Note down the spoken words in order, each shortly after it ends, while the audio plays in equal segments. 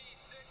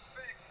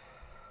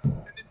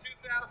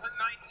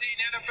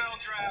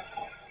NFL Draft.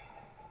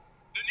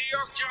 The New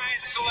York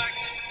Giants select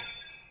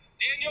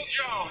Daniel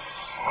Jones,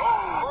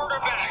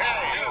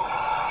 quarterback, Duke.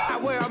 I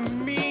wear a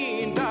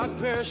mean dark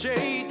pair of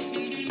shades,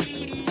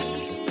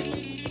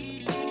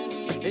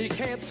 and you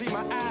can't see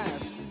my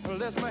eyes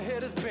unless my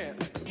head is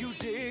bent. You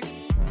dig?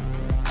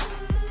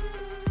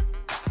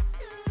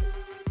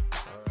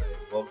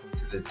 Alright, welcome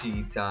to the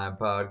Tiki Time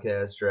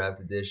Podcast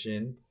Draft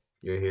Edition.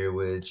 You're here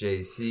with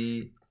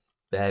JC,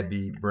 Bad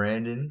Beat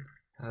Brandon,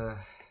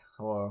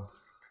 Hello.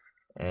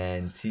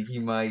 and Tiki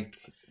Mike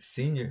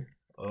Sr.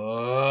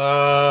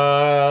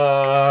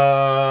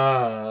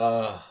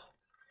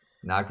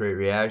 Not great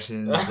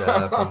reactions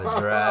from the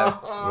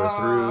draft. We're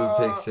through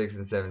pick 6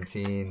 and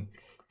 17.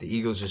 The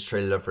Eagles just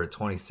traded up for a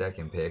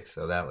 22nd pick,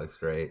 so that looks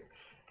great.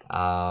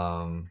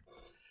 Go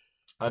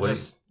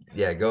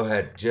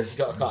ahead. Just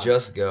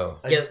go.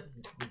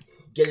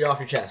 Get it off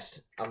your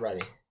chest. I'm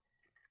ready.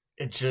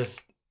 It's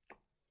just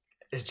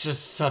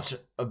such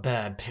a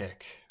bad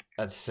pick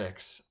at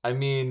 6. I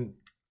mean,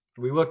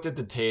 we looked at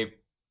the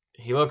tape.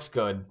 He looks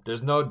good.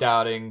 There's no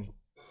doubting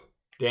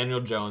Daniel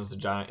Jones, the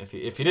Giant. If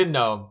you didn't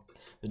know,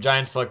 the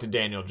Giants selected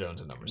Daniel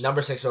Jones at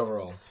number 6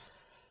 overall.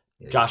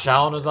 Josh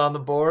Allen was on the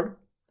board.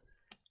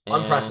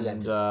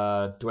 Unprecedented.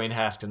 And Dwayne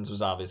Haskins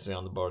was obviously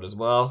on the board as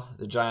well.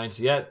 The Giants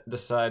yet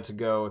decide to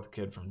go with the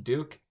kid from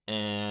Duke,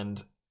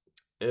 and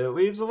it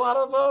leaves a lot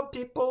of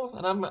people,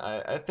 and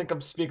I think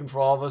I'm speaking for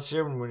all of us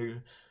here when we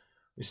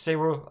say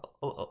we're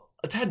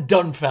a tad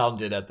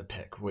dumbfounded at the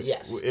pick,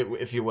 yes,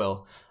 if you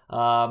will.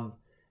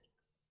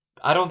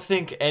 I don't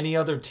think any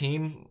other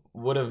team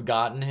would have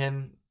gotten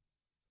him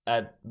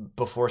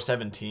before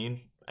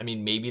 17. I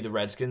mean, maybe the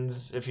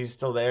Redskins if he's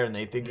still there and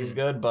they think he's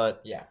good,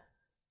 but yeah,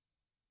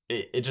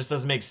 it just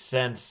doesn't make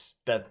sense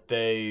that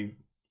they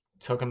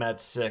took him at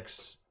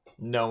 6,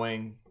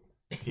 knowing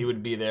he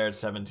would be there at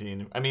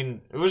 17. I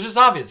mean, it was just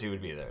obvious he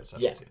would be there at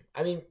 17. Yeah,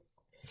 I mean,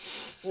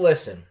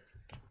 listen,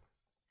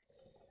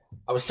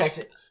 I was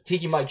texting.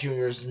 Tiki Mike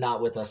Jr. is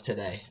not with us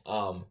today,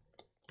 but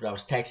I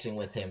was texting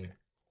with him,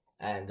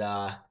 and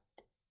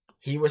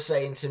he was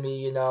saying to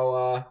me,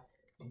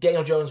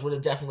 Daniel Jones would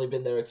have definitely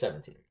been there at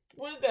 17.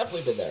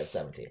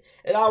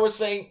 And I was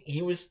saying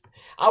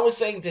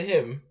to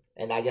him,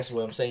 and I guess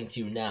what I'm saying to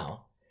you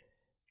now,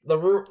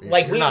 You're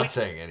not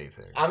saying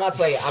anything. I'm not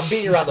saying. I'm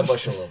beating around the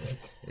bush a little bit.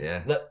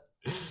 Yeah.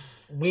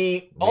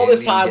 We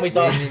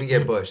didn't even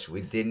get Bush.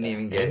 We didn't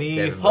even get any.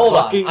 Devin Hold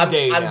Bush. on.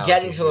 I'm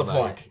getting to the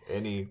point.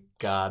 Any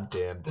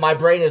goddamn day. My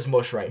brain is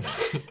mush right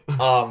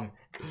now.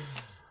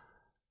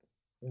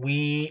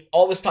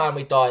 All this time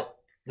we thought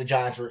the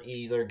Giants were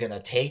either gonna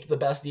take the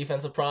best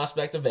defensive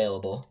prospect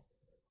available,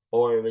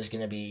 or it was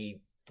gonna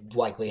be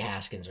likely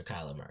Haskins or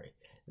Kyler Murray.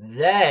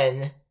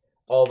 Then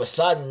all of a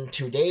sudden,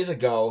 2 days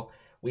ago,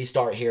 we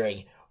start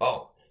hearing,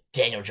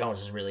 Daniel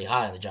Jones is really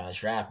high on the Giants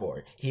draft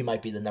board. He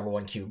might be the number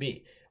 1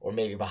 QB, or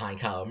maybe behind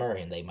Kyler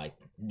Murray, and they might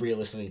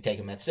realistically take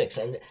him at 6.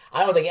 And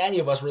I don't think any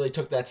of us really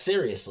took that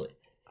seriously,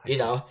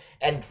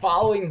 And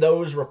following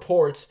those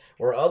reports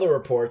were other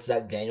reports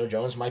that Daniel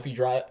Jones might be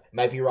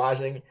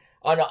rising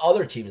on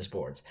other teams'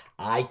 boards.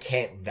 I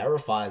can't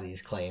verify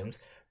these claims,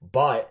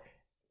 but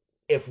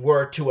if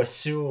we're to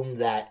assume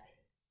that,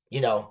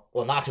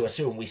 not to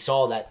assume, we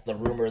saw that the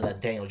rumor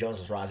that Daniel Jones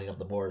was rising up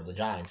the board of the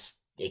Giants,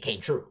 it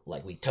came true.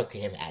 Like, we took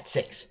him at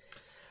 6.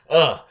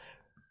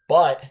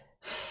 But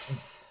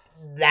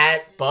is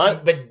there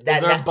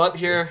a but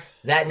here?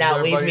 That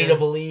now leads me to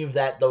believe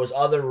that those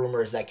other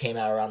rumors that came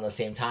out around the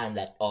same time,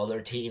 that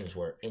other teams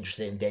were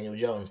interested in Daniel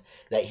Jones,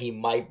 that he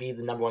might be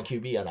the number 1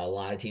 QB on a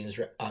lot of teams,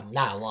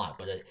 not a lot,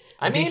 but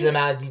a decent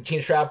amount of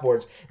teams' draft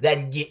boards,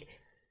 then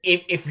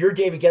if you're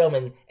David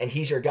Gettleman and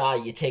he's your guy,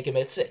 you take him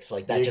at 6.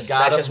 Like, that's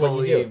just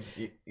what you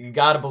do. You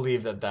gotta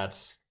believe that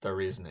that's the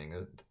reasoning.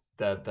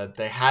 That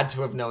they had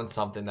to have known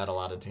something that a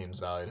lot of teams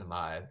valued him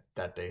high,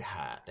 that they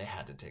had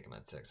to take him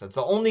at 6. It's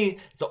the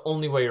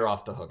only way you're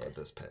off the hook with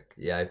this pick.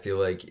 Yeah, I feel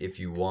like if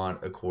you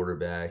want a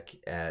quarterback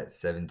at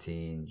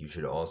 17, you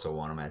should also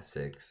want him at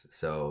 6.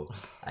 So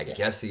I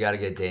guess you got to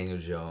get Daniel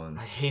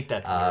Jones. I hate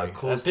that theory.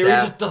 Cool that theory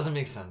stat, just doesn't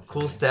make sense.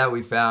 Cool stat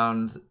we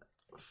found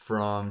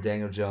from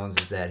Daniel Jones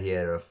is that he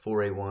had a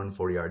 4.81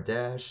 40-yard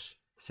dash,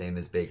 same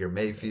as Baker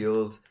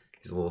Mayfield.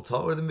 He's a little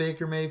taller than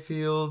Baker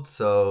Mayfield,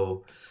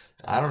 so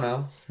I don't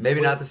know. Maybe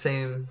not the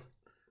same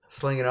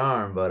slinging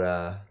arm,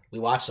 but we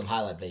watched some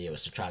highlight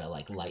videos to try to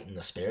lighten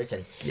the spirits,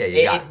 and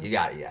you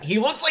got it. He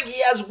looks like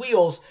he has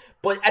wheels,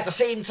 but at the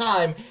same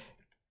time,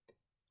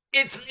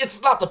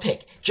 it's not the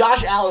pick.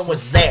 Josh Allen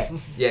was there.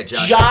 Yeah,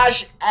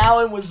 Josh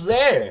Allen was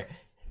there.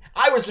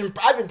 I've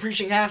been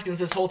preaching Haskins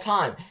this whole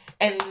time,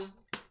 and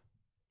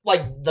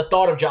the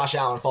thought of Josh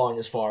Allen falling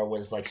this far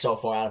was so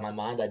far out of my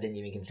mind I didn't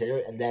even consider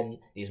it. And then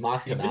these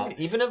mocks come out.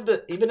 Even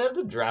as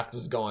the draft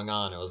was going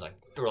on, it was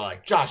they were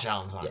like, Josh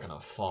Allen's not gonna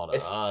fall to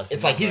us.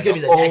 It's like he's gonna be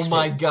the next. Oh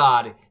my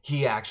god,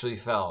 he actually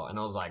fell, and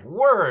I was like,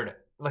 word.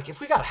 Like, if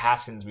we got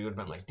Haskins, we would have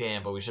been like,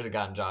 damn, but we should have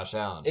gotten Josh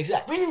Allen.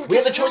 Exactly. We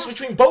had the choice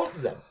between both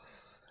of them.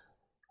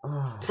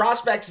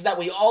 Prospects that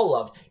we all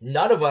loved.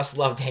 None of us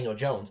loved Daniel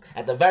Jones.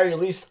 At the very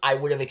least, I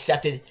would have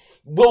accepted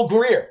Will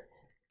Greer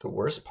The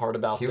worst part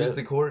about He was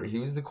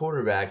the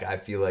quarterback I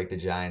feel like the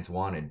Giants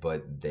wanted,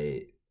 but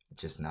they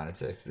just not at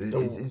 6.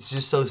 It's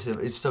just so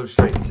simple. It's so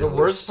straight and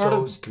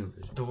simple.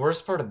 Stupid. The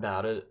worst part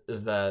about it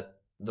is that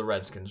the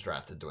Redskins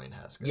drafted Dwayne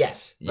Haskins.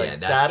 Yes. Yeah,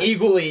 that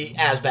Equally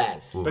as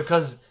bad. Oof.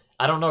 because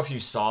I don't know if you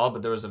saw,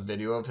 but there was a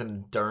video of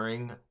him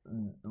during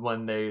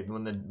when they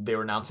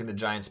were announcing the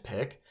Giants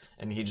pick,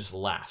 and he just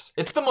laughs.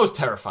 It's the most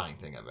terrifying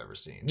thing I've ever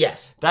seen.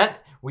 Yes.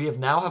 That we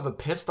now have a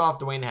pissed off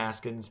Dwayne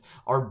Haskins.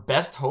 Our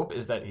best hope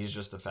is that he's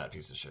just a fat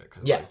piece of shit.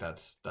 Because like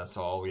that's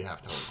all we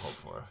have to hope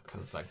for.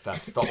 Because like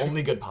that's the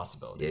only good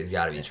possibility. Yeah, he's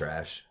got to be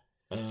trash.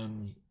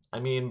 I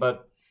mean,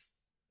 but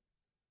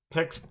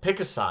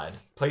pick aside,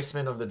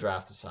 placement of the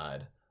draft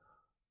aside.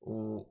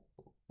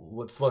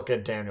 Let's look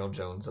at Daniel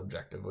Jones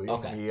objectively.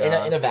 Okay. He,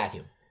 in a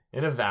vacuum.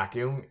 In a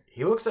vacuum,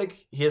 he looks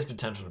like he has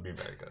potential to be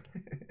very good.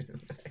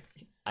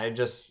 I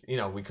just,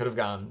 we could have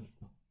gone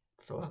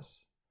for less.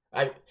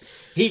 I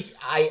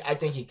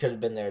think he could have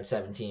been there at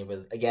 17,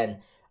 but again,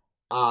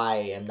 I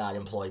am not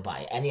employed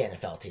by any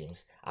NFL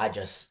teams.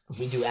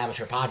 We do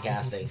amateur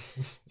podcasting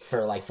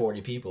for like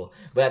 40 people,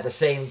 but at the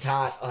same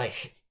time,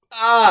 like,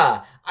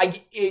 I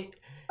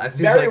feel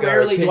very like our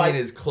rarely do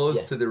opinion is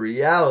close to the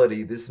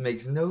reality. This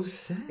makes no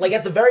sense. Like,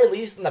 at the very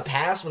least, in the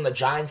past, when the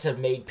Giants have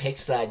made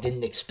picks that I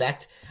didn't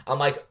expect, I'm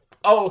like,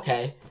 oh,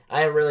 okay,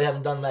 I really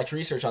haven't done much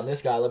research on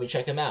this guy. Let me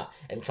check him out.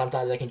 And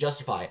sometimes I can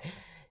justify it.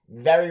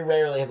 Very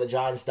rarely have the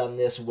Giants done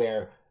this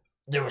where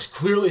there was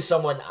clearly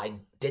someone I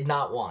did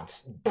not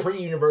want. Pretty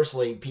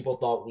universally, people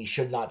thought we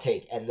should not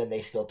take, and then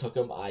they still took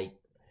him.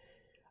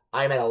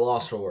 I'm at a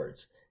loss for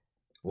words.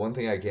 One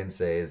thing I can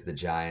say is the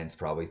Giants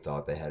probably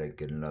thought they had a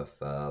good enough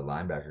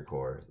linebacker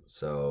core,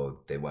 so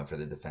they went for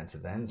the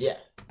defensive end. Yeah.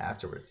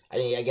 Afterwards. I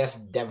mean, I guess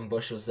Devin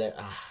Bush was there.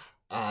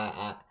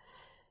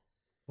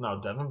 No,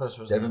 Devin Bush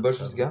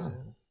was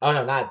gone. Oh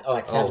no, not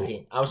at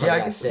 17. I was talking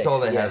about I guess 6. that's all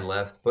they had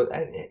left. But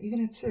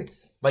even at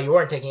 6, but you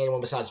weren't taking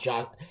anyone besides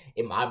Josh.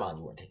 In my mind,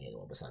 you weren't taking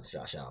anyone besides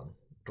Josh Allen,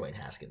 Dwayne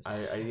Haskins.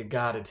 You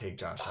gotta take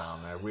Josh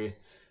Allen there.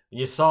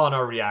 You saw in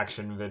our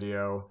reaction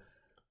video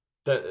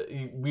that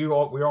we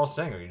were all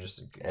saying,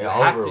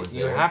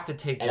 you have to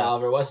take. And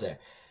Oliver was there.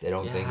 They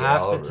don't think you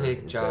have to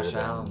take Josh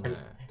Allen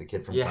there. The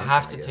kid from you Clemson,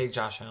 have to take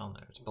Josh Allen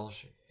there. It's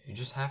bullshit. You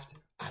just have to.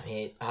 I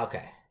mean,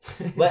 okay.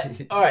 But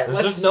all right,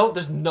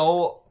 there's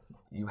no.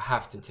 You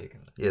have to take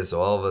him. Yeah,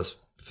 so all of us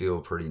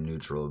feel pretty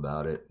neutral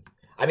about it.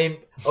 I mean,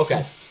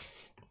 okay.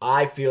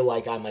 I feel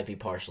like I might be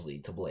partially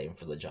to blame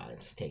for the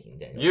Giants taking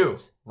Daniel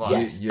Jones. Why?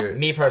 Yes,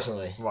 me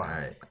personally. Why? All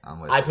right, I'm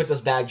with I put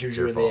this bad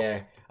juju in the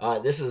air.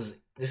 This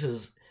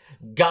is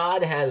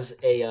God has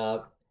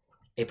a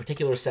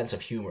particular sense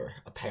of humor,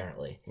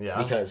 apparently.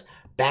 Yeah. Because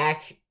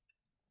back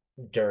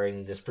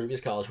during this previous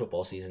college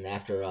football season,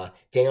 after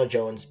Daniel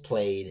Jones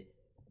played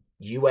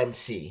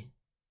UNC,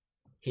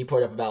 he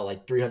put up about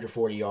like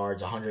 340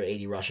 yards,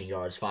 180 rushing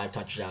yards, 5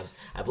 touchdowns.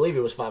 I believe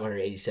it was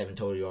 587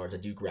 total yards, a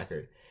Duke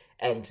record.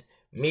 And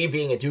me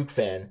being a Duke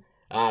fan,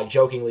 I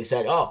jokingly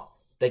said, "Oh,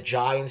 the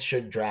Giants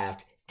should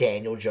draft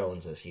Daniel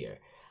Jones this year."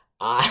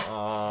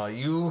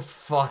 You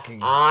fucking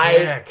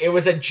dick. It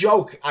was a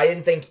joke. I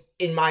didn't think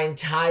in my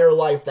entire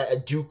life that a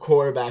Duke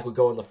quarterback would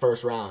go in the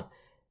first round.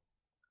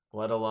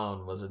 Let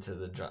alone was it to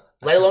the Giants?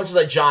 Let alone to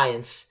the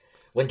Giants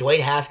when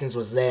Dwayne Haskins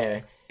was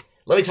there.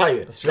 Let me tell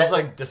you, this feels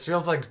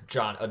like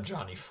a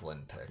Johnny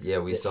Flynn pick. Yeah,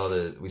 we saw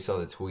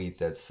the tweet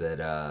that said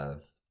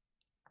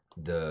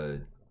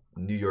the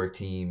New York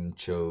team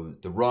chose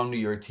the wrong New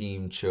York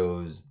team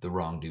chose the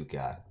wrong Duke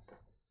guy.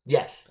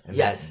 Yes, and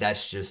yes.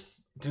 That's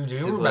just. Dude, do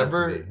you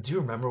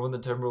remember when the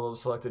Timberwolves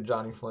selected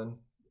Johnny Flynn?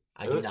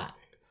 I do not.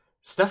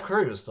 Steph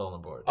Curry was still on the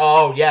board.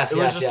 Oh yes, it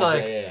was just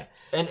like yeah.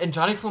 And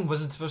Johnny Flynn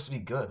wasn't supposed to be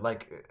good.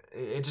 Like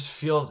it just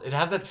feels, it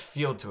has that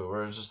feel to it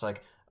where it's just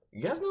like,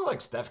 you guys know like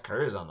Steph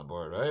Curry's on the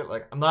board, right?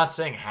 Like I'm not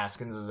saying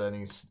Haskins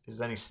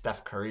is any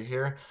Steph Curry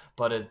here,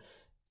 but it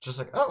just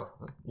like,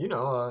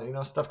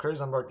 Steph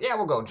Curry's on board. Yeah,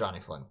 we'll go with Johnny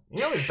Flynn.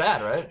 He's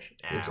bad, right?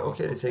 It's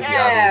okay to take the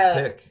obvious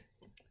pick.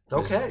 It's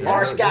okay.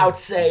 Our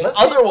scouts say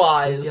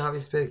otherwise. Take the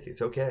obvious pick.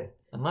 It's okay.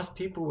 Unless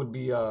people would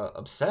be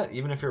upset,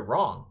 even if you're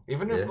wrong.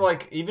 Even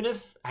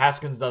if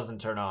Haskins doesn't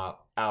turn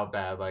out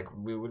bad, like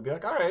we would be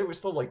like, all right, we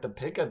still like the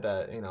pick at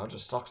that. It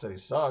just sucks that he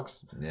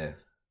sucks. Yeah.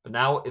 But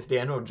now, if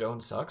Daniel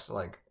Jones sucks,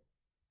 like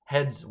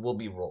heads will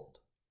be rolled.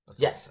 That's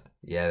what I'm saying.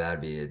 Yeah,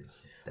 that'd be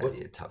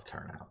a tough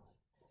turnout.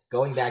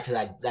 Going back to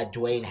that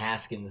Dwayne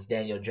Haskins,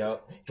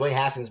 Dwayne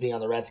Haskins being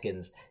on the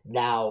Redskins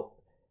now,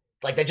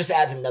 like that just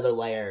adds another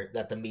layer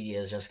that the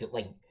media is just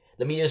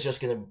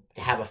gonna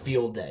have a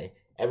field day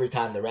every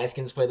time the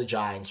Redskins play the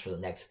Giants for the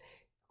next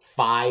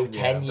 5-10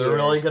 years. They're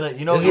really gonna,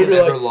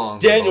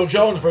 Daniel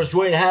Jones versus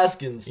Dwayne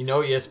Haskins.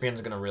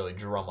 ESPN's gonna really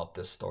drum up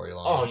this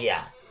storyline. Oh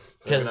yeah,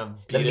 because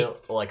beat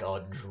it like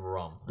a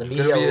drum. The it's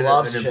media gonna be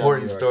loves an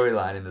important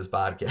storyline in this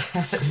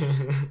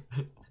podcast.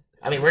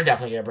 I mean, we're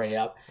definitely gonna bring it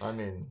up. I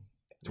mean,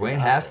 Dwayne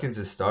Haskins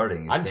is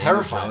starting. I'm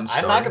terrified.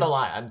 I'm not gonna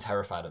lie. I'm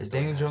terrified of. Is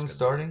Daniel Jones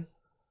starting?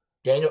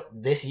 Daniel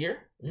this year?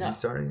 No, He's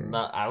starting.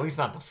 At least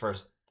not the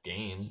first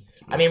game.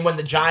 I mean, when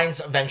the Giants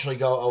eventually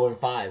go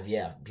 0-5,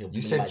 yeah.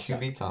 You said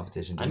QB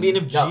competition. I mean,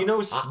 if No,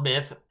 Geno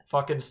Smith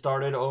fucking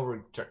started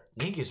over...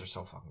 Yankees are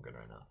so fucking good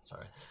right now.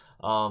 Sorry.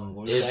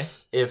 What did you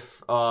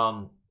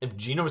say? If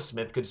Geno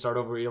Smith could start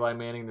over Eli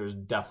Manning, there's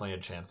definitely a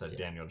chance that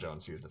Daniel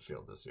Jones sees the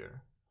field this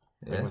year.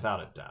 Yeah. Like, without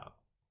a doubt.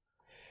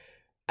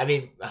 I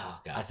mean, oh,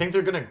 God. I think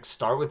they're going to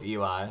start with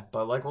Eli,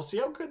 but, like, we'll see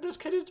how good this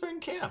kid is during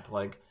camp.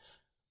 Like,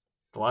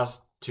 the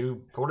last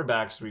 2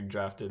 quarterbacks we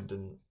drafted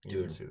didn't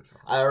even see the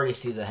film. I already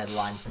see the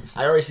headline.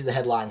 I already see the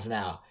headlines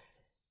now.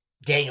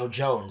 Daniel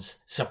Jones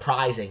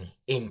surprising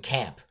in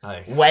camp.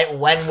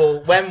 When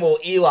will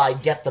Eli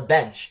get the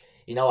bench?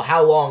 You know,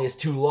 how long is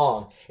too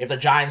long? If the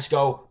Giants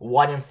go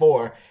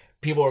 1-4,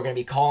 people are going to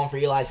be calling for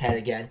Eli's head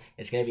again.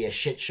 It's going to be a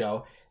shit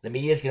show. The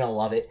media's going to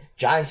love it.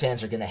 Giants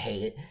fans are going to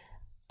hate it.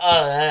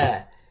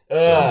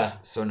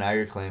 So now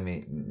you're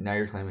claiming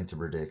to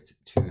predict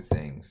 2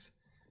 things.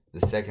 The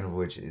second of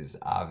which is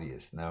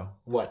obvious. No.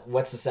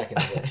 What's the second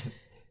of it?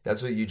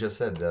 That's what you just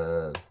said.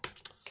 Oh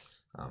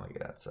my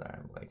God! Sorry,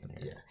 I'm blanking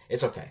here. Yeah,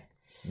 it's okay.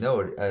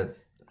 No.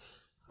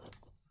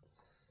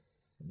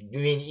 You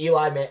mean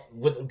Eli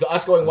with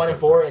us going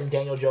 1-4 and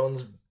Daniel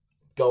Jones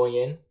going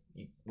in?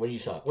 What are you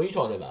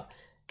talking about?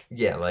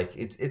 Yeah, like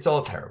it's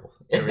all terrible.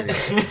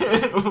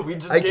 Everything. We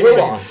just We're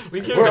lost.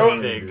 We can't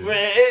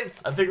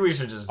I think we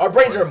should just. Our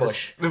brains are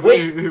mush.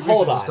 Wait,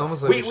 hold on. It's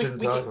almost like we shouldn't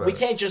talk about we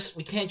can't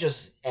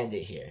just end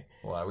it here.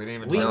 Well, we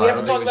didn't even. We talk have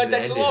about to talk about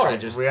Dexter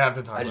Lawrence. We have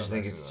to talk. I just about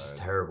think Dexter it's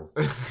just Lawrence. terrible.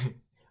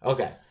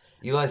 Okay.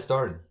 Eli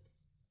started.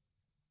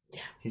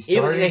 Yeah. He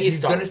started. Yeah,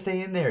 he's gonna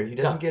stay in there. He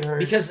doesn't get hurt.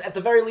 Because at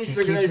the very least, he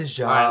they're keeps gonna. his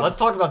job. All right, let's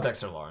talk about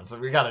Dexter Lawrence.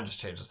 We gotta just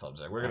change the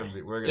subject. We're gonna.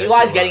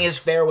 Eli's getting his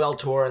farewell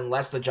tour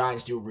unless the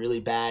Giants do really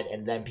bad,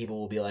 and then people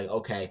will be like,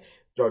 okay,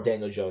 throw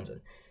Daniel Jones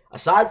in.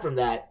 Aside from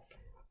that,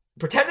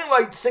 pretending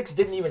like 6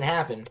 didn't even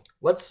happen.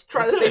 Let's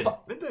try to stay.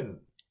 It didn't.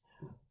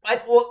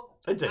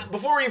 It did.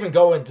 Before we even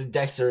go into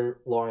Dexter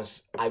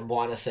Lawrence, I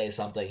want to say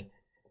something.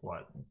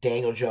 What?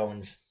 Daniel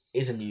Jones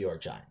is a New York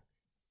Giant.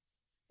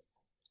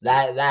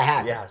 That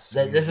happened. Yes.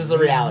 This is a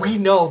reality. We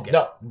know.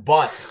 No,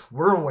 but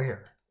we're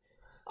aware.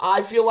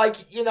 I feel like,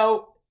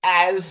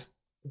 as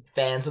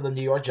fans of the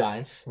New York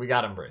Giants, we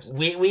got to embrace it.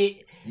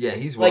 We yeah,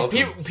 he's like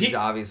welcome. He's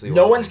obviously no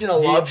welcome. one's gonna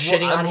love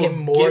shitting on him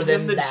more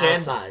than the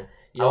chance. outside.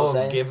 You know what I'm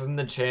saying? Give him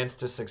the chance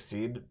to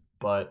succeed,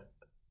 but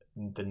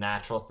the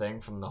natural thing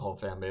from the whole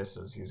fan base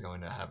is he's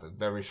going to have a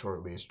very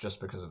short leash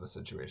just because of the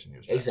situation he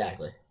was in.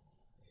 Exactly.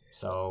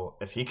 So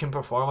if he can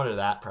perform under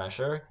that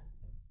pressure,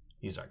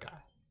 he's our guy.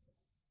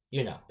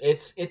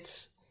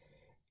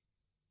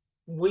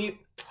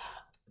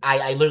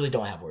 I literally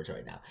don't have words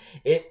right now.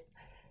 If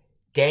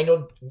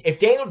Daniel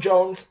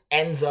Jones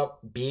ends up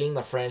being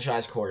the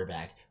franchise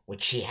quarterback,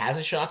 which he has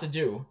a shot to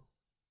do,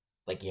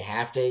 like you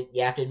have to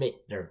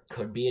admit there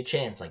could be a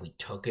chance. Like we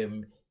took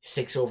him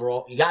 6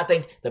 overall. You gotta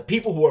think the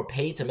people who are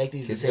paid to make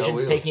these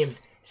decisions, taking him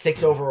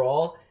 6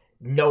 overall,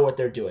 know what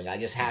they're doing. I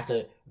just have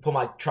to put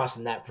my trust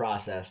in that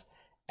process.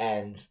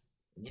 And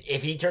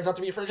if he turns out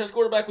to be a franchise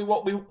quarterback, we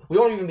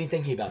won't even be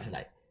thinking about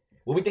tonight.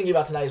 What we thinking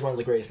about tonight is one of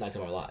the greatest nights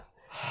of our lives.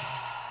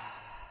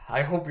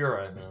 I hope you're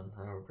right, man.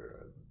 I hope you're right.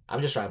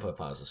 I'm just trying to put a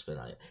positive spin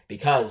on it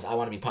because I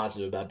want to be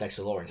positive about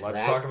Dexter Lawrence. Let's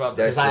talk about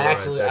Dexter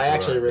Lawrence. Because I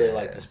actually really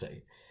like this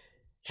pick.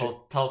 Tell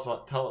us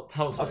what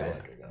you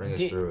like. Bring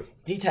us through it.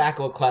 D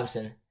tackle at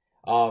Clemson.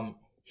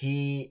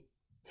 He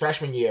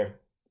freshman year,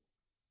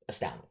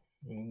 astounding,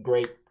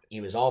 great. He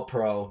was all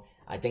pro.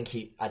 I think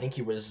he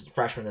was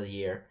freshman of the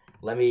year.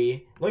 Let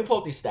me pull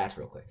up these stats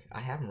real quick. I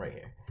have them right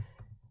here.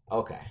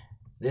 Okay,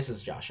 this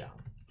is Josh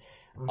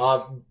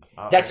Allen.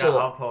 Dexter.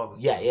 I'll pull up.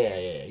 Yeah.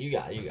 You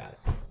got it.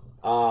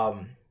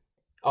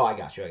 I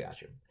got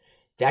you.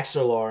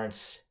 Dexter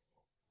Lawrence,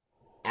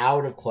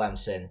 out of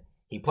Clemson.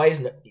 He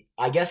plays.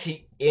 I guess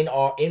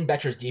in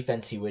Betcher's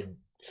defense, he would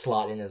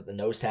slot in as the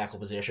nose tackle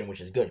position, which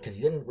is good because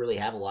he didn't really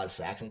have a lot of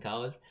sacks in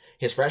college.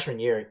 His freshman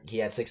year, he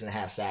had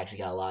 6.5 sacks. He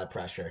got a lot of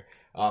pressure.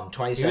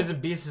 He was a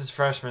beast as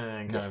freshman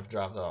and then kind of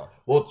dropped off.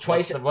 Well,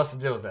 what's the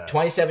deal with that?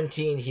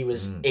 2017, he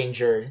was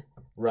injured,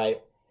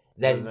 right?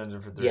 Then he was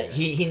injured for 3 years.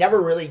 he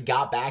never really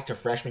got back to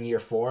freshman year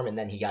form, and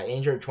then he got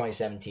injured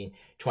 2017.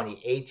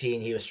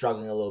 2018, he was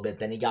struggling a little bit.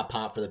 Then he got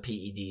popped for the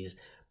PEDs.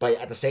 But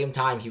at the same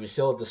time, he was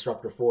still a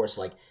disruptive force.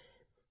 Like,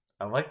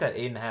 I like that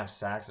 8.5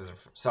 sacks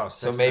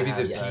so maybe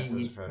the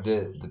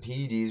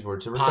PEDs were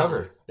to recover.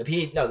 Positive. The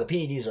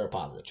PEDs are a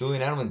positive.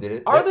 Julian Edelman did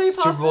it. Are they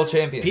Super Bowl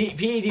champion?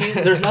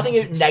 PEDs. There's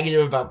nothing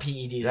negative about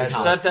PEDs.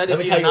 Except that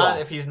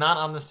if he's not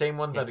on the same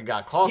ones that he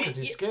got called because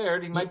he's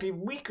scared, he might be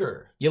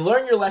weaker. You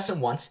learn your lesson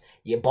once.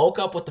 You bulk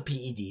up with the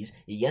PEDs.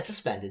 You get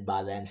suspended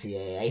by the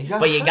NCAA,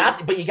 but you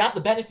got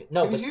the benefit.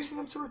 No, he was using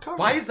them to recover.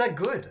 Why is that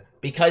good?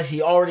 Because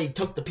he already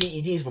took the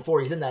PEDs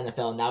before he's in the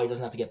NFL. Now he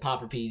doesn't have to get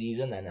popped for PEDs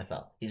in the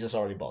NFL. He's just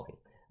already bulking.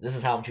 This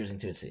is how I'm choosing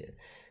to see it.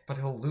 But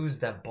he'll lose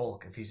that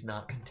bulk if he's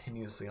not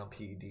continuously on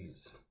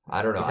PEDs.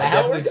 I don't know. Is that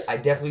how it works? I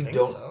definitely Think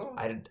don't. so?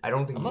 I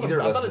don't think I'm not either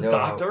a- of I'm us not a know.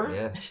 doctor.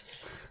 Yeah.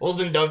 Well,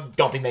 then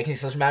don't be making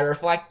such matter of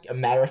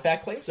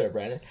fact claims there,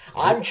 Brandon.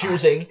 I'm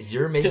choosing.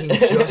 You're making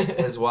just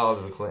as wild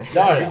of a claim.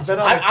 No, You've been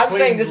on I'm a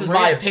saying Queen's this is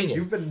my rant. opinion.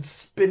 You've been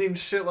spinning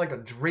shit like a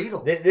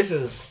dreidel. This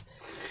is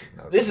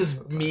No, this that's is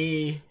not-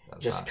 me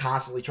that's just not.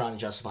 constantly trying to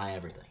justify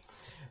everything.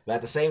 But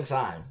at the same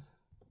time,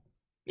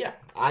 yeah,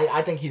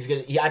 I think he's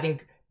gonna. I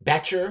think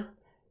Betcher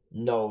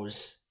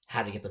knows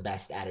how to get the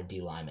best out of D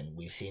linemen.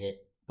 We've seen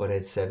it. But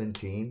at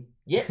 17.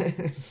 Yeah.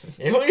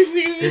 What if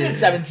you at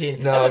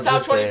 17? No, That's I'm a top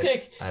just 20 saying.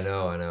 pick. I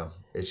know.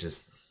 It's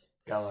just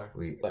Geller.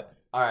 What?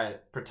 All right,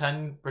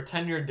 pretend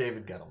you're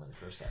David Gettleman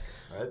for a second,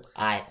 right?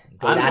 Alright,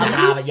 go I'm- down to I'm the-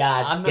 Harvard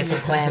Yard, I'm the get some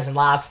ma- clams and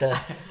lobster.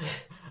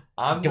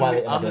 I'm Do the, I-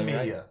 me- am I I'm the doing it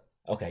right? media.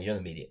 Okay, you're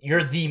the media.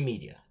 You're the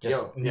media.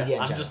 Just Yo, media yeah,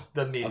 in I'm general. just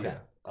the media. Okay.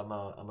 I'm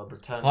a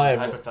pretend Hi,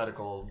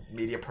 hypothetical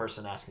media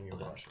person asking you a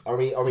question. Are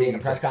we in a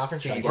press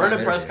conference? Should I Tiki get We're in a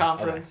Interview. press Okay.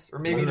 conference, or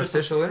This is maybe an just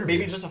official interview.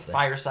 maybe just a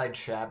fireside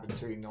chat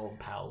between old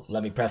pals.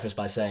 Let me preface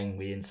by saying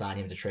we didn't sign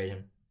him to trade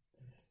him,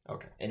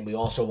 Okay, and we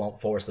also won't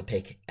force the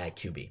pick at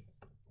QB.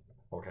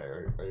 okay,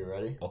 are you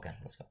ready? Okay,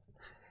 let's go.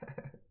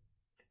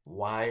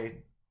 Why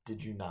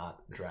did you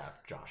not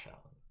draft Josh Allen?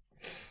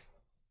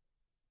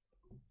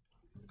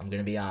 I'm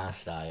gonna be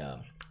honest.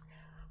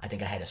 I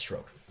think I had a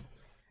stroke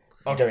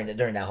Okay.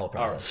 during that whole All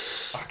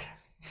process. right.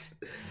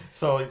 Okay.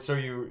 So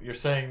you're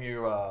saying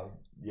you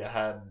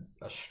had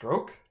a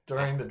stroke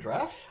during the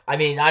draft? I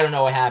mean, I don't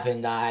know what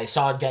happened. I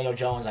saw Daniel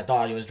Jones. I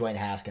thought he was Dwayne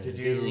Haskins. Did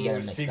It's easy to get you him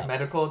mixed seek up.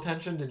 medical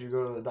attention? Did you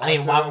go to the doctor? I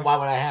mean, why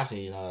would I have to?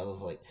 You know, I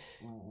was like,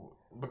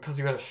 Because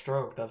you had a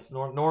stroke. That's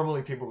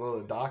normally people go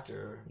to the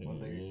doctor when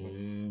they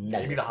maybe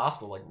negative. the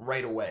hospital like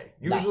right away.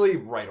 No. Usually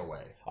right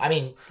away. I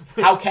mean,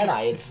 how can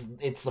I?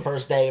 It's the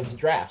first day of the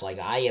draft. Like,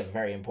 I have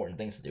very important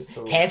things to do.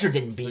 So- Cancer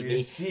didn't So beat you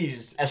me.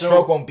 seized. A So-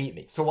 stroke won't beat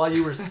me. So while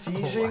you were my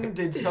sieging,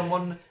 did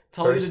someone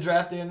tell you First- to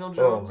draft Daniel Oh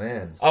Jones?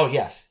 man. Oh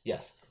yes.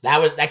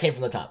 That came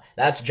from the top.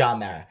 That's John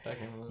Mara. That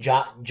came from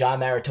the- John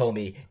Mara told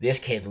me this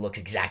kid looks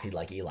exactly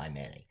like Eli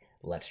Manning.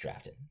 Let's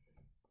draft him.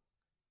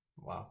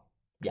 Wow.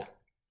 Yeah.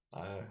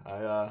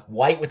 I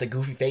White with a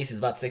goofy face is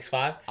about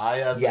 6'5".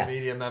 as Yeah. the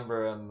media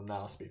member am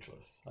now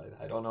speechless.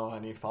 I don't know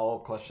any follow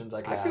up questions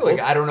I can I ask. feel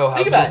like I don't know how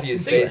Think about goofy it.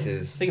 his Think face about it.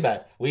 is. Think about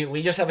it.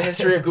 We just have a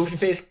history of goofy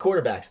face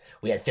quarterbacks.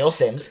 We had Phil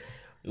Simms.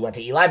 We went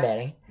to Eli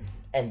Manning,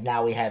 and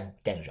now we have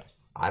Daniel Jones.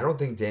 I don't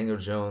think Daniel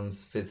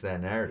Jones fits that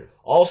narrative.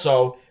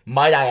 Also,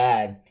 might I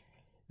add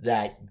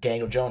that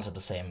Daniel Jones had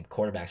the same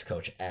quarterbacks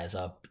coach as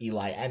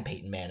Eli and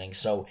Peyton Manning,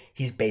 so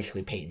he's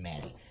basically Peyton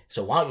Manning.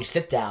 So why don't you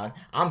sit down?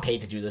 I'm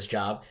paid to do this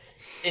job,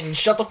 and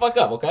shut the fuck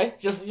up, okay?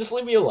 Just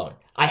leave me alone.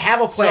 I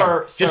have a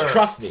plan. Just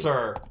trust me.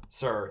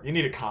 Sir, you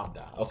need to calm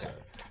down. Okay. Sir.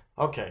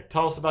 Okay,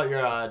 tell us about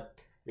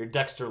your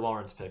Dexter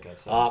Lawrence pick at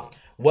 17.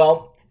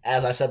 Well,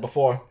 as I've said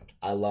before,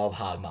 I love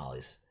hog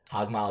mollies.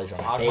 Hog mollies are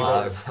my Hog favorite.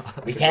 molly.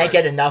 We can't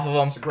get enough of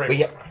them. It's a great We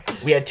one.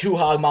 we had two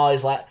hog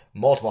mollies,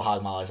 multiple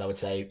hog mollies, I would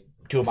say.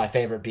 Two of my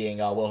favorite being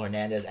Will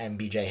Hernandez and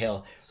BJ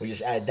Hill. We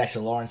just added Dexter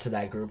Lawrence to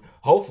that group.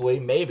 Hopefully,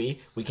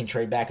 maybe we can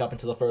trade back up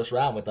into the first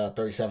round with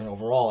 37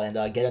 overall and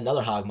get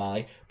another hog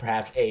molly.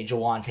 Perhaps a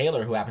Jawan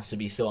Taylor, who happens to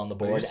be still on the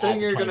board. Are you saying at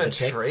the you're going to 25th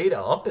pick. trade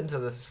up into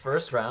this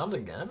first round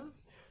again?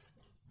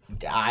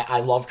 I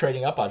love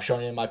trading up. I've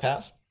shown it in my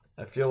past.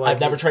 I feel like I've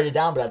never traded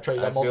down, but I've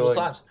traded up multiple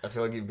times. I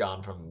feel like you've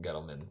gone from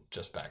Gettleman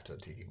just back to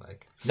Tiki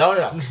Mike.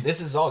 No.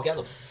 This is all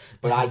gettable.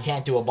 But I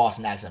can't do a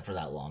Boston accent for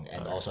that long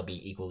and also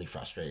be equally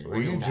frustrated. Were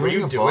you Were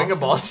you doing a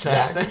Boston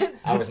Yes, accent?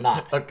 I was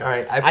not. Okay. All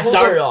right, I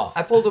started off.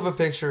 I pulled up a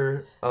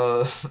picture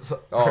of.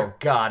 Oh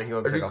God, he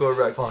looks our like new a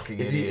quarterback. fucking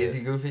Is idiot. he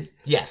goofy?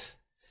 Yes.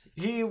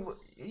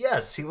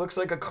 Yes, he looks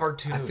like a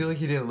cartoon. I feel like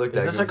he didn't look that.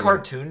 Is this a goofy.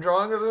 cartoon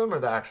drawing of him or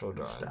the actual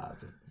drawing? Stop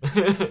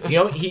it. You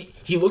know,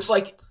 he looks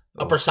like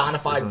a Oh,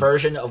 personified isn't-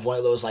 version of one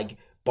of those like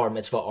bar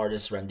mitzvah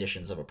artist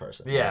renditions of a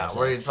person. You know Yeah, what I'm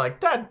where saying? he's like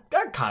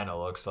that kind of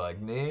looks like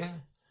me.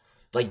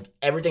 Like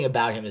everything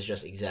about him is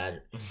just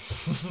exaggerated.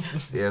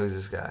 Yeah, who's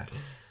this guy?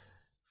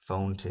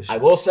 Phone tissue. I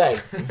will say,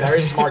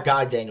 very smart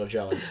guy, Daniel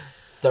Jones.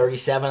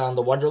 37 on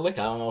the Wonderlick.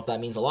 I don't know if that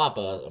means a lot,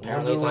 but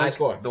apparently it's a high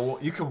score.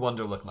 You could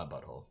wonder lick my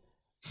butthole.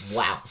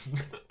 Wow.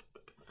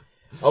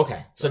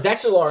 Okay, so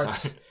Dexter Lawrence.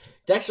 Sorry.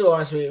 Dexter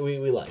Lawrence, we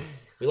like.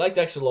 We like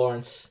Dexter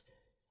Lawrence.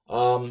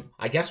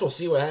 I guess we'll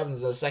see what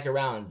happens in the second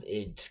round.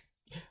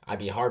 I'd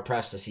be hard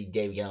pressed to see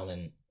Dave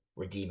Gettleman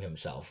redeem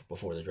himself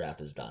before the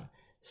draft is done.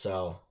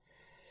 So,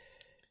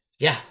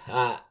 yeah,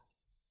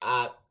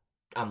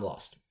 I'm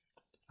lost.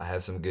 I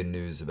have some good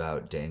news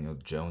about Daniel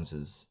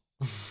Jones's.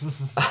 The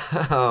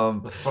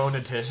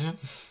phonetician.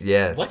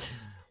 Yeah. What?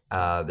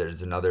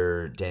 There's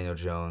another Daniel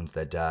Jones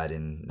that died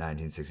in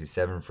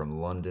 1967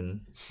 from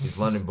London. He's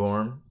London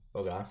born.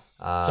 Oh god.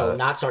 So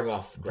not starting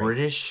off great.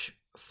 British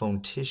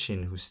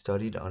phonetician who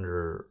studied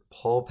under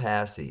Paul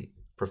Passy,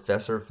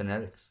 professor of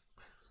phonetics.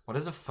 What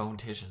is a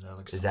phonetician? That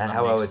looks. Is that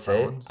how I would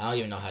say it? I don't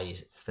even know how you.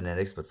 It's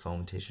phonetics, but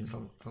phonetician.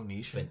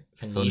 Phoenician.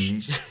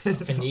 Phoenician.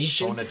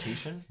 Phoenician.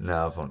 Phonetician.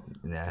 No,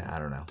 I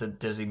don't know.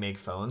 Does he make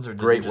phones or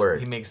does Great he word.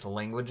 He makes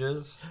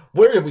languages.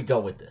 Where did we go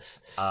with this?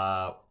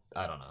 I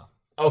don't know.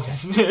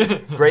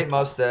 Okay. Great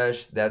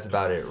mustache. That's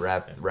about it.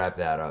 Wrap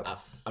that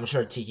up. I'm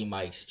sure Tiki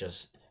Mike's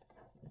just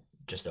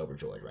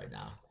overjoyed right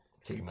now.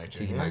 Tiki Mike Jr.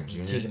 Tiki Mike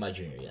Jr. Tiki Mike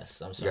Jr.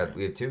 Yes, I'm sorry.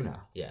 We have two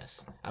now.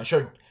 Yes, I'm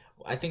sure.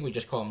 I think we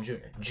just call him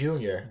Junior.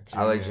 Junior.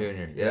 I like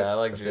Junior. Yeah, I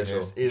like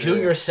official. Junior.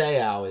 Junior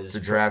Seau is The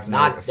draft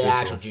not night the official.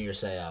 actual Junior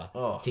Seau.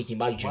 Oh, Tiki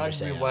Mike Junior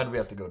Seau. Why do we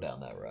have to go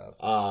down that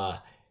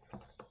route?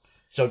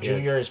 So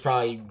Junior is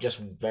probably just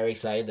very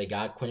excited. They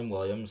got Quinn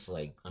Williams.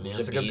 Like, I mean,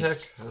 who's that's a a good beast.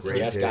 pick. That's Great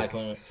Just pick. got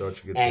Quinn,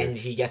 Such a good and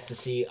pick. he gets to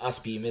see us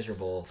be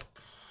miserable.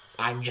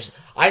 I'm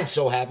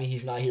so happy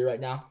he's not here right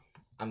now.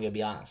 I'm gonna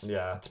be honest.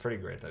 Yeah, it's pretty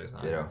great that he's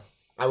not. Ditto.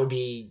 I would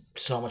be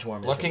so much more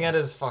miserable. Looking at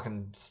his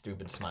fucking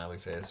stupid smiley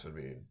face would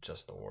be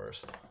just the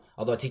worst.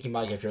 Although Tiki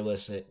Mike, if you're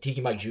listening, Tiki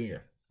Mike Jr.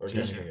 or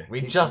just Jr.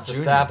 We He's just Junior.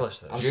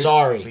 established this. I'm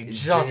sorry. We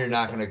Is just Junior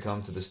not established- going to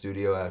come to the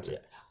studio after? Yeah.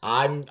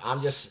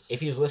 I'm just, if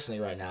he's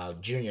listening right now,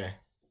 Junior,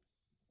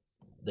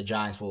 the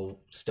Giants will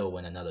still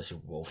win another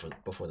Super Bowl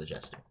before the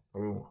Jets do.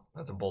 Ooh,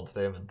 that's a bold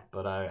statement,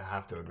 but I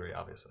have to agree,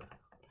 obviously.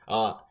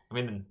 Uh, I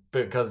mean,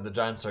 because the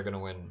Giants are going to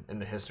win in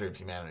the history of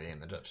humanity,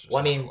 and the Jets. Just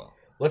Well, I never mean- will.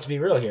 let's be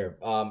real here.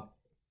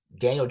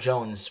 Daniel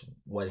Jones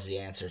was the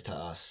answer to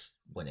us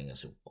winning a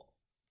Super Bowl.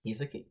 He's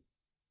the key.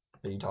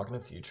 Are you talking to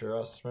future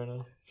us right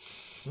now?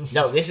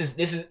 No, this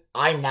is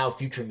I'm now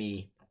future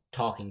me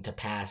talking to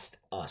past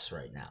us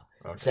right now,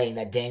 Okay. saying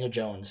that Daniel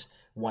Jones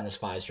won his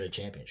 5 straight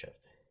championships,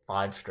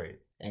 5 straight.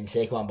 and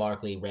Saquon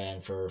Barkley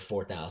ran for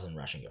 4,000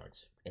 rushing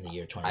yards in the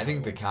year 2021. I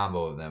think the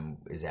combo of them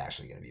is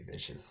actually going to be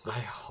vicious. I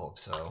hope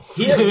so.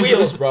 He has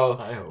wheels, bro.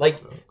 I hope Like,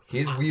 so.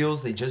 His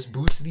wheels, they just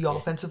boosted the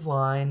offensive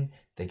line.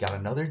 They got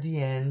another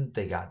DN.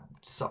 They got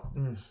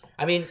something.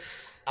 I mean,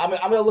 I'm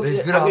gonna look They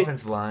at have it. good I'm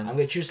offensive line.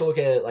 gonna choose to look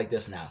at it like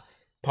this now.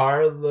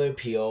 Part of the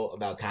appeal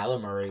about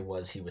Kyler Murray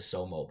was he was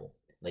so mobile.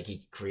 Like, he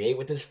could create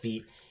with his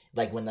feet.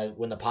 Like, when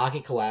the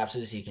pocket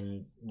collapses, he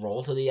can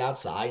roll to the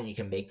outside and he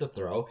can make the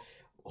throw.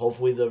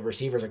 Hopefully the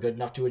receivers are good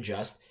enough to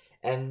adjust.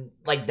 And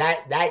like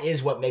that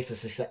is what makes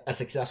a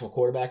successful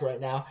quarterback right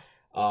now.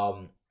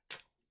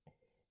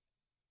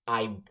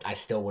 I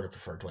still would have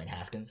preferred Dwayne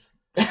Haskins.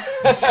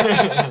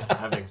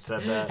 Having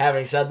said that,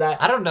 Having said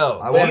that, I don't know.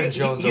 I well, wanted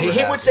Jones over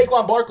him with Haskins.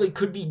 Saquon Barkley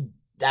could be,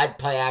 that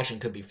play action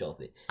could be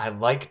filthy. I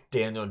like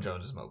Daniel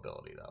Jones'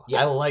 mobility, though.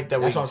 Yeah, I like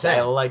that. that's what I'm saying.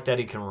 I like that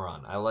he can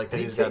run. I like that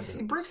He, he's got.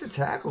 he breaks a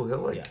tackle.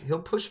 Yeah. He'll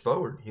push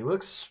forward. He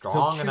looks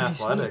strong and QB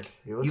athletic. sneak.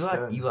 He looks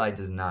good. Eli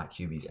does not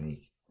QB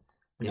sneak.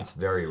 It's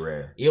very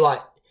rare. Eli,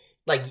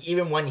 like,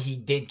 even when he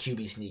did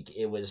QB sneak,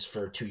 it was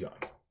for 2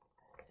 yards.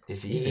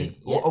 If He- even.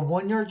 yeah. A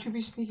 1 yard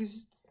QB sneak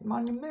is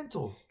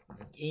monumental.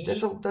 He-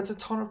 That's a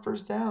ton of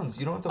first downs.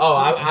 You don't have to. Oh,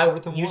 put it I in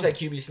fourth and you one. said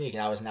QB sneak,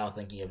 and I was now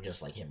thinking of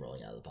just like him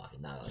rolling out of the pocket.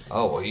 Not like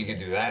Oh well, he could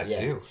do that Yeah.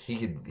 too.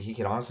 He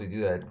could honestly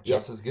do that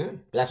just as good.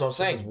 But that's what I'm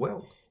Just as saying.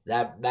 well.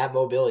 That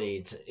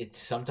mobility, it's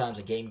sometimes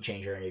a game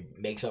changer, and it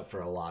makes up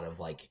for a lot of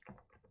like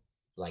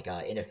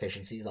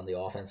inefficiencies on the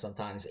offense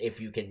sometimes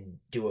if you can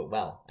do it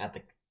well at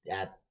the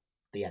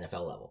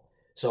NFL level.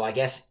 So I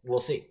guess we'll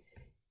see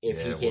if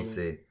he can. We'll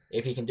see.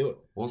 If he can do it.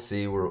 We'll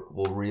see. We'll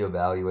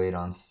reevaluate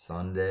on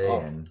Sunday, Oh.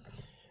 and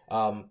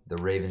The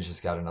Ravens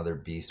just got another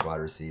beast wide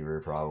receiver,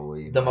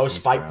 probably most Marquise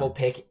spiteful Brown.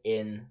 pick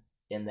in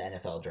the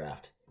NFL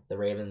draft. The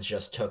Ravens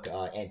just took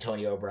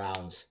Antonio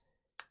Brown's.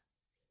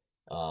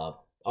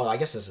 I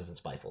guess this isn't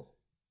spiteful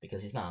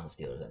because he's not on the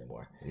Steelers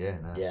anymore. Yeah,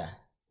 no. Yeah,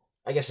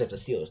 I guess if the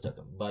Steelers took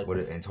him, but What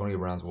Antonio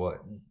Brown's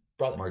what?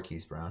 brother,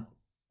 Marquise Brown.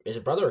 is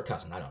it brother or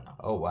cousin? I don't know.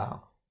 Oh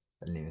wow,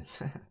 I didn't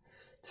even.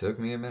 Took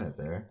me a minute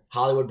there.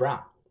 Hollywood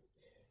Brown,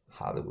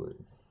 Hollywood.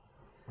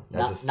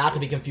 not to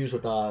be confused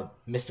with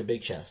Mr.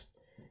 Big Chest,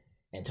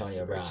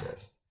 Antonio Mr. Brown. Big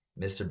Chest.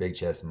 Mr. Big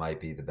Chest might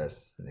be the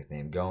best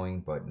nickname going,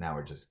 but now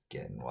we're just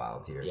getting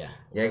wild here. Yeah,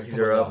 Yankees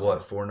are up what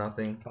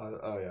 4-0?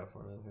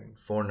 4-0.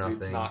 4-0.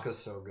 Dude, Tanaka's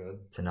so good.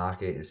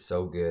 Tanaka is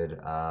so good.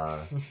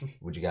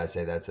 Would you guys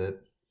say that's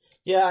it?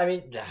 Yeah, I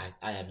mean,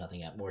 I have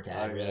nothing more to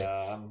add. Really,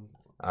 All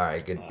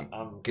right, good.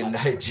 Good I'm-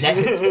 night,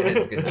 Giants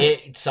fans. Good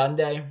night.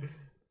 Sunday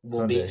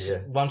will be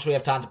Sunday, yeah. once we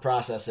have time to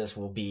process this.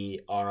 Will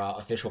be our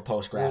official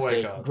post draft We'll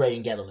wake up.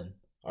 grading Gettleman.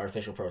 Our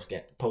official post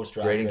draft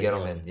Grading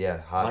Gettleman,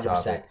 yeah, hot 100%.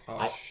 topic.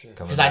 Oh, shit.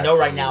 Coming Because I back know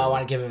to right now you. I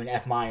want to give him an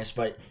F minus,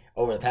 but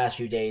over the past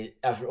few days,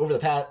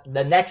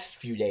 the next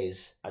few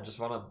days, I just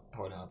want to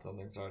point out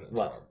something. Sorry to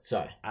what? interrupt.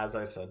 Sorry. As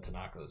I said,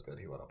 Tanaka was good.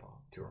 He let up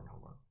a 2-run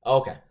home run.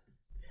 Okay.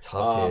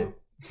 Tough hit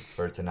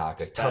for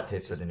Tanaka. Just Tough bad-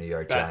 hit for the New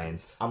York bad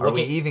Giants. hits. I'm Are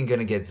we looking- even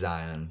gonna get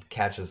Zion?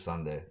 Catch us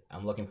Sunday.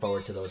 I'm looking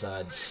forward to those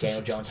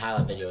Daniel Jones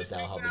highlight videos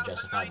that'll help me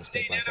justify this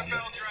pick by Sunday.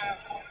 NFL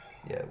draft.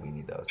 Yeah, we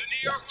need those. The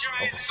New York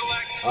Giants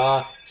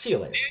select See you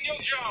later.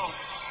 Daniel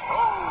Jones,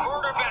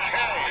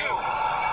 quarterback, Duke.